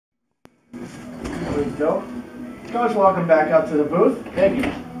There we go. Coach, welcome back up to the booth. Thank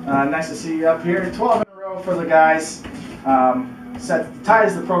you. Nice to see you up here. 12 in a row for the guys.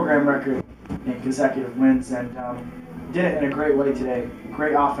 Ties the program record in consecutive wins, and did it in a great way today.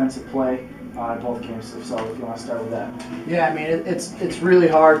 Great offensive play in both games. So if you want to start with that. Yeah, I mean it's really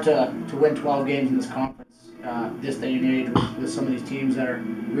hard to win 12 games in this conference this day and age with some of these teams that are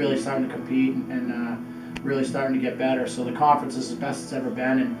really starting to compete and really starting to get better. So the conference is the best it's ever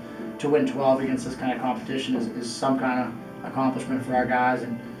been, and to win 12 against this kind of competition is some kind of accomplishment for our guys.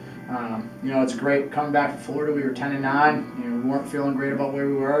 And you know, it's great coming back to Florida. We were 10-9. You know, we weren't feeling great about where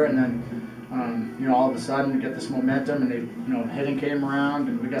we were, and then you know, all of a sudden we get this momentum, and hitting came around,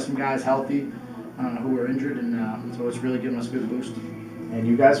 and we got some guys healthy who were injured, and so it's really giving us a good boost. And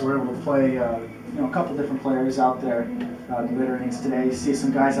you guys were able to play a couple different players out there in the later innings today. You see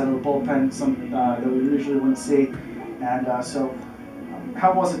some guys out of the bullpen, some that we usually wouldn't see, and so.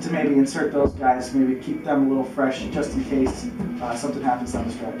 How was it to maybe insert those guys, maybe keep them a little fresh just in case something happens down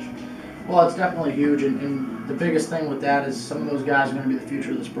the stretch? Well, it's definitely huge, and the biggest thing with that is some of those guys are going to be the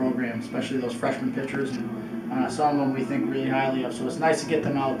future of this program, especially those freshman pitchers, and some of them we think really highly of. So it's nice to get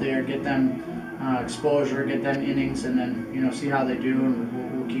them out there, get them exposure, get them innings, and then see how they do,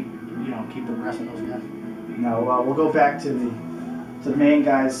 and we'll keep progressing those guys. Now we'll go back to the main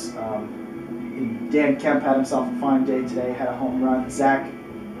guys. Dan Kemp had himself a fine day today, had a home run. Zach,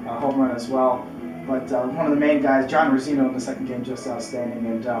 a home run as well. But one of the main guys, John Rosino, in the second game, just outstanding.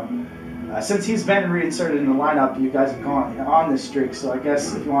 And since he's been reinserted in the lineup, you guys have gone on this streak. So I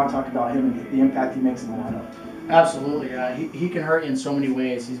guess if you want to talk about him and the impact he makes in the lineup. Absolutely. He can hurt you in so many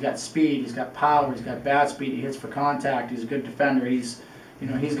ways. He's got speed, he's got power, he's got bat speed, he hits for contact, he's a good defender. He's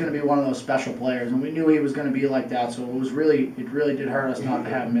going to be one of those special players, and we knew he was going to be like that. So it really did hurt us not to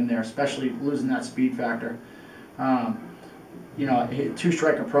have him in there, especially losing that speed factor.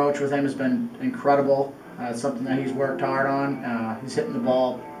 Two-strike approach with him has been incredible. It's something that he's worked hard on. He's hitting the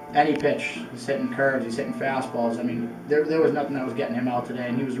ball any pitch. He's hitting curves. He's hitting fastballs. I mean, there was nothing that was getting him out today,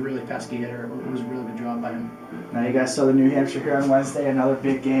 and he was a really pesky hitter. It was a really good job by him. Now you guys saw the New Hampshire here on Wednesday, another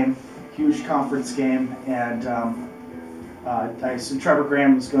big game, huge conference game, and. I assume Trevor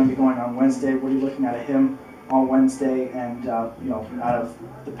Graham is going to be going on Wednesday. What are you looking at him on Wednesday, and out of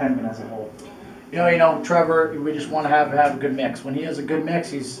the Penman as a whole? Trevor, we just want to have a good mix. When he has a good mix,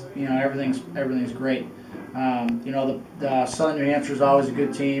 he's everything's great. The Southern New Hampshire is always a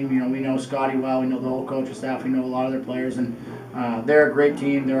good team. We know Scotty well. We know the whole coaching staff. We know a lot of their players, and they're a great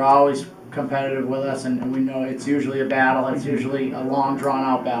team. They're always competitive with us, and we know it's usually a battle. It's usually a long,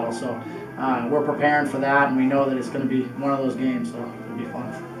 drawn-out battle. So. We're preparing for that, and we know that it's going to be one of those games, so it'll be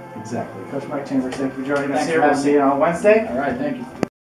fun. Exactly. Coach Mike Chambers, thank you for joining us Thanks here. We'll see you on Wednesday. All right, thank you.